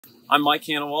I'm Mike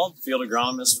Hannewald, Field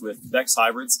Agronomist with Beck's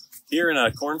Hybrids. Here in a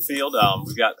cornfield,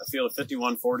 we've got a field of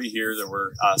 5140 here that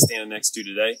we're standing next to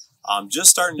today. Just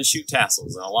starting to shoot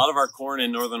tassels, and a lot of our corn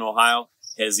in northern Ohio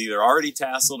has either already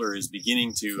tasseled or is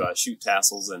beginning to shoot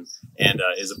tassels and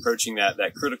is approaching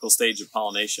that critical stage of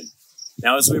pollination.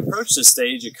 Now, as we approach this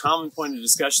stage, a common point of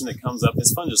discussion that comes up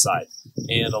is fungicide.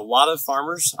 And a lot of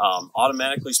farmers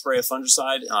automatically spray a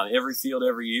fungicide on every field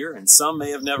every year, and some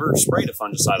may have never sprayed a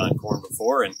fungicide on corn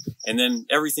before, and then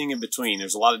everything in between.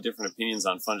 There's a lot of different opinions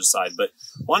on fungicide, but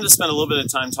wanted to spend a little bit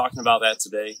of time talking about that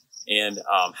today, and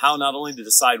how not only to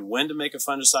decide when to make a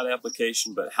fungicide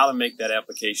application, but how to make that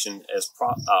application as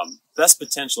best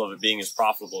potential of it being as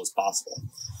profitable as possible.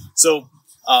 So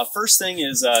first thing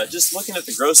is just looking at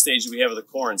the growth stage that we have of the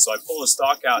corn. So I pull the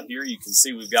stalk out here. You can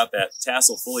see we've got that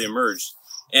tassel fully emerged.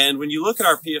 And when you look at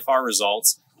our PFR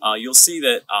results, you'll see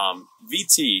that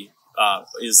VT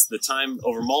is the time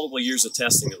over multiple years of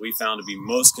testing that we found to be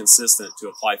most consistent to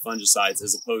apply fungicides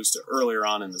as opposed to earlier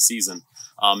on in the season,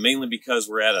 mainly because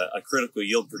we're at a critical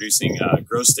yield producing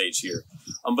growth stage here.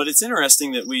 But it's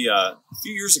interesting that we, a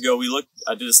few years ago, we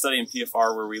did a study in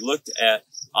PFR where we looked at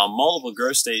multiple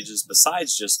growth stages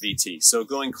besides just VT. So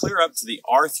going clear up to the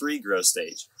R3 growth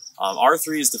stage.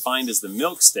 R3 is defined as the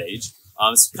milk stage.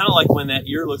 It's kind of like when that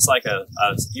ear looks like a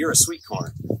ear of sweet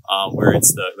corn, where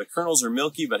it's the kernels are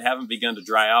milky but haven't begun to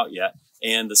dry out yet,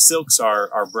 and the silks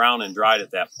are brown and dried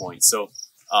at that point. So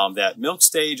that milk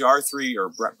stage, R3,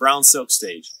 or brown silk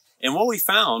stage. And what we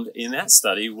found in that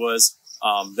study was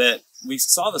that we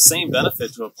saw the same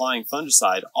benefit to applying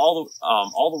fungicide all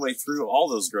the way through all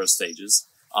those growth stages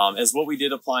as what we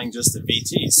did applying just at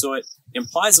VT. So it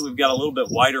implies that we've got a little bit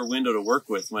wider window to work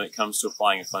with when it comes to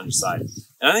applying a fungicide.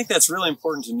 And I think that's really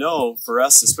important to know for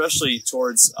us, especially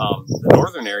towards the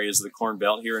northern areas of the Corn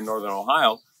Belt here in northern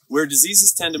Ohio, where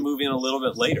diseases tend to move in a little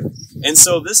bit later. And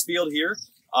so this field here,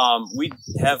 we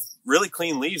have really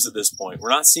clean leaves at this point. We're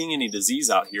not seeing any disease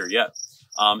out here yet.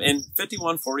 And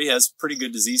 5140 has pretty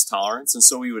good disease tolerance, and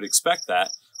so we would expect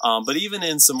that. But even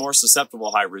in some more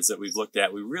susceptible hybrids that we've looked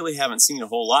at, we really haven't seen a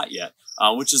whole lot yet,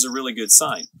 which is a really good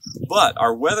sign. But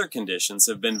our weather conditions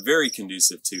have been very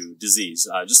conducive to disease.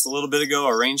 Just a little bit ago,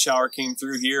 a rain shower came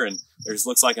through here, and there's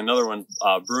looks like another one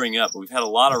brewing up. We've had a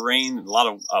lot of rain and a lot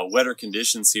of wetter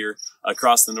conditions here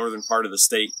across the northern part of the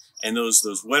state, and those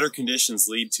wetter conditions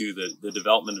lead to the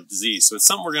development of disease. So it's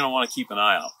something we're going to want to keep an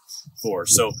eye out for.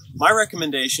 So my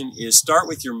recommendation is start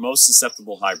with your most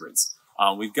susceptible hybrids.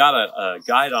 We've got a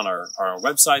guide on our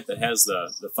website that has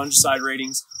the fungicide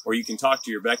ratings, or you can talk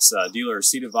to your Beck's dealer or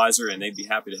seed advisor, and they'd be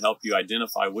happy to help you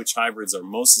identify which hybrids are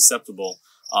most susceptible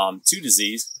to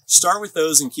disease. Start with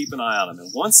those and keep an eye on them.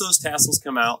 And once those tassels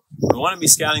come out, we want to be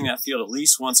scouting that field at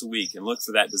least once a week and look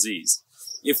for that disease.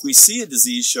 If we see a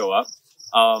disease show up,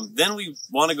 then we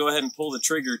want to go ahead and pull the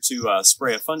trigger to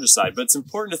spray a fungicide. But it's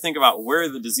important to think about where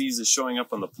the disease is showing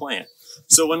up on the plant.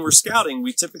 So when we're scouting,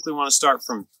 we typically want to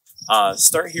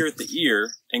start here at the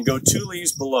ear and go 2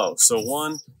 leaves below. So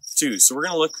 1, 2. So we're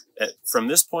going to look at from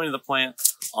this point of the plant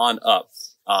on up.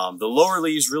 The lower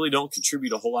leaves really don't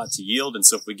contribute a whole lot to yield, and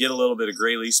so if we get a little bit of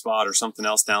gray leaf spot or something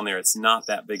else down there, it's not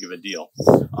that big of a deal.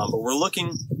 But we're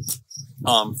looking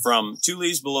from 2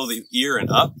 leaves below the ear and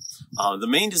up. The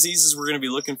main diseases we're going to be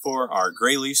looking for are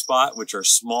gray leaf spot, which are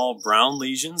small brown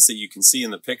lesions that you can see in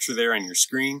the picture there on your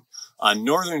screen.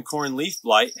 Northern corn leaf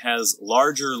blight has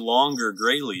larger, longer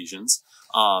gray lesions.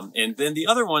 And then the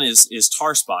other one is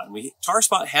tar spot. And tar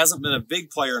spot hasn't been a big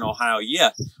player in Ohio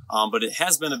yet, but it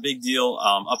has been a big deal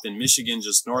up in Michigan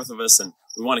just north of us, and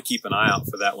we want to keep an eye out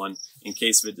for that one in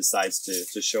case it decides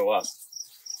to show up.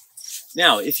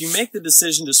 Now, if you make the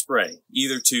decision to spray,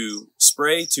 either to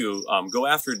spray to go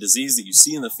after a disease that you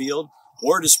see in the field,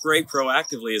 or to spray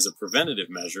proactively as a preventative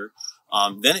measure,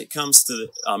 then it comes to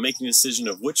making a decision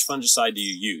of which fungicide do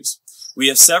you use. We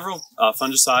have several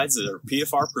fungicides that are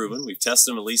PFR proven. We've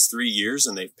tested them at least 3 years,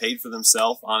 and they've paid for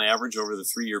themselves on average over the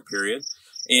 3-year period.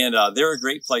 And they're a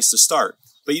great place to start.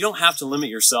 But you don't have to limit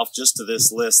yourself just to this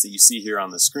list that you see here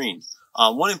on the screen.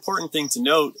 One important thing to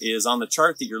note is on the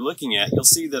chart that you're looking at, you'll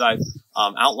see that I've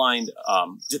outlined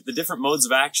the different modes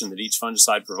of action that each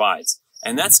fungicide provides.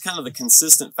 And that's kind of the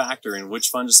consistent factor in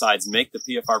which fungicides make the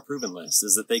PFR proven list,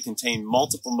 is that they contain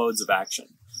multiple modes of action.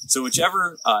 So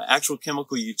whichever actual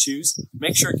chemical you choose,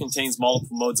 make sure it contains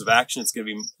multiple modes of action. It's going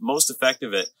to be most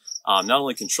effective at not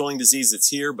only controlling disease that's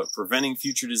here, but preventing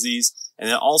future disease. And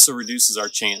it also reduces our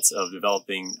chance of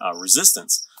developing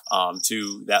resistance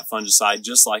to that fungicide,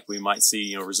 just like we might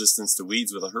see resistance to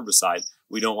weeds with a herbicide.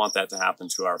 We don't want that to happen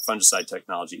to our fungicide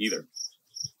technology either.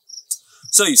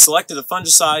 So you selected a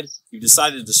fungicide, you've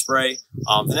decided to spray.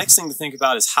 The next thing to think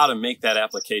about is how to make that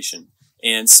application.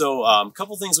 And so a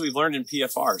couple things we've learned in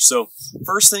PFR. So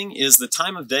first thing is the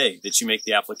time of day that you make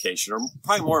the application, or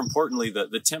probably more importantly,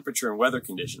 the temperature and weather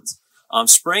conditions.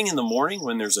 Spraying in the morning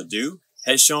when there's a dew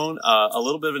has shown a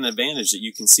little bit of an advantage that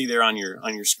you can see there on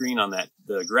your screen on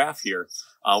the graph here,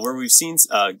 where we've seen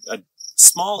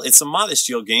it's a modest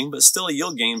yield gain, but still a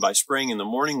yield gain by spraying in the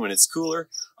morning when it's cooler.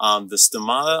 The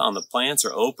stomata on the plants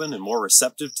are open and more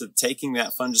receptive to taking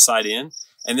that fungicide in.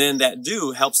 And then that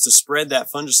dew helps to spread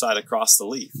that fungicide across the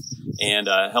leaf and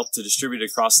help to distribute it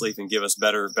across the leaf and give us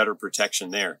better protection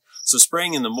there. So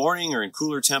spraying in the morning or in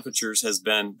cooler temperatures has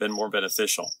been more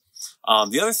beneficial.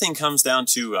 The other thing comes down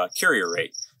to carrier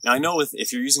rate. Now I know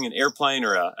if you're using an airplane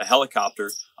or a helicopter,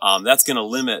 that's going to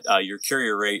limit your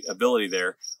carrier rate ability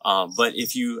there. But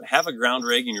if you have a ground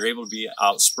rig and you're able to be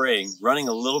out spraying, running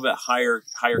a little bit higher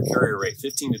carrier rate,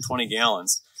 15 to 20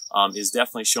 gallons, is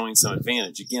definitely showing some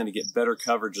advantage, again, to get better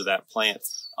coverage of that plant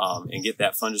and get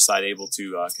that fungicide able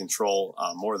to control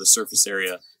more of the surface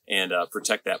area and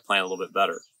protect that plant a little bit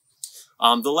better.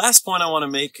 The last point I want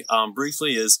to make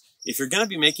briefly is, if you're going to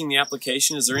be making the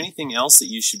application, is there anything else that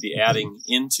you should be adding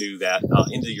into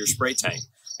your spray tank?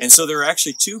 And so there are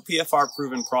actually 2 PFR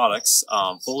proven products,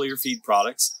 foliar feed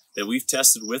products, that we've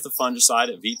tested with a fungicide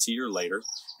at VT or later.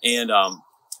 And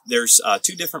there's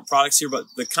 2 different products here, but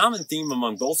the common theme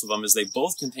among both of them is they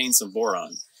both contain some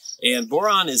boron. And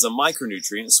boron is a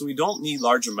micronutrient, so we don't need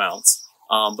large amounts,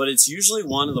 but it's usually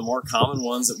one of the more common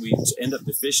ones that we end up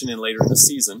deficient in later in the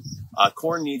season.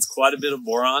 Corn needs quite a bit of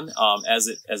boron as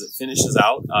it finishes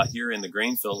out here in the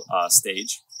grain fill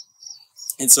stage.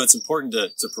 And so it's important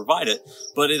to provide it,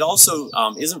 but it also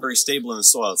isn't very stable in the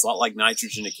soil. It's a lot like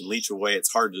nitrogen. It can leach away.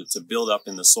 It's hard to build up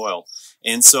in the soil.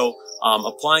 And so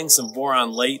applying some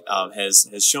boron late has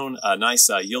shown a nice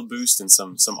yield boost and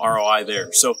some ROI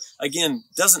there. So again,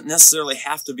 doesn't necessarily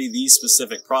have to be these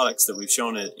specific products that we've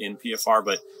shown in PFR,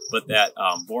 but that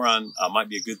boron might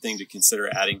be a good thing to consider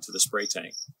adding to the spray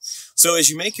tank. So as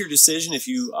you make your decision, if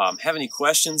you have any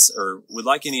questions or would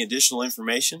like any additional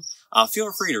information,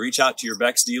 feel free to reach out to your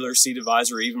Beck's dealer, seed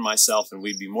advisor, or even myself, and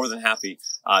we'd be more than happy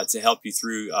to help you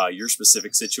through your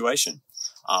specific situation.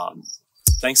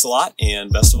 Thanks a lot,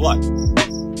 and best of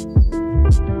luck.